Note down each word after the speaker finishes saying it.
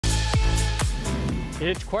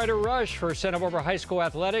It's quite a rush for Santa Barbara High School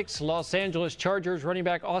athletics. Los Angeles Chargers running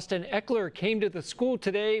back Austin Ekeler came to the school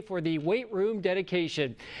today for the weight room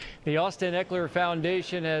dedication. The Austin Ekeler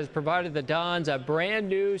Foundation has provided the Dons a brand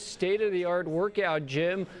new state-of-the-art workout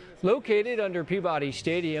gym located under Peabody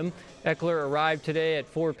Stadium. Ekeler arrived today at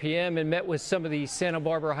 4 p.m. and met with some of the Santa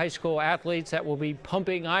Barbara High School athletes that will be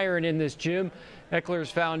pumping iron in this gym.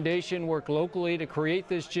 Ekeler's foundation worked locally to create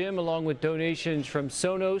this gym, along with donations from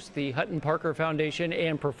Sonos, the Hutton Parker Foundation,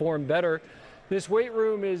 and Perform Better. This weight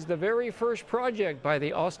room is the very first project by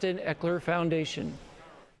the Austin Ekeler Foundation.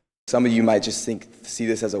 Some of you might just see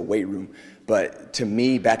this as a weight room, but to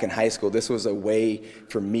me, back in high school, this was a way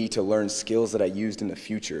for me to learn skills that I used in the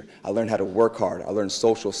future. I learned how to work hard. I learned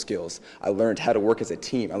social skills. I learned how to work as a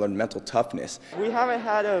team. I learned mental toughness. We haven't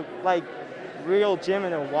had a real gym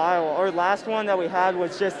in a while. Our last one that we had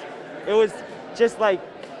was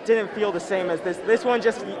didn't feel the same as this. This one it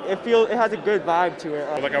has a good vibe to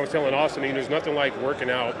it. Like I was telling Austin, there's nothing like working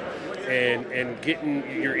out and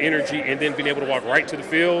getting your energy and then being able to walk right to the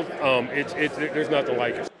field. There's nothing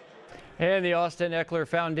like it. And the Austin Ekeler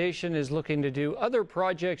Foundation is looking to do other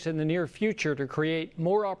projects in the near future to create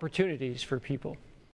more opportunities for people.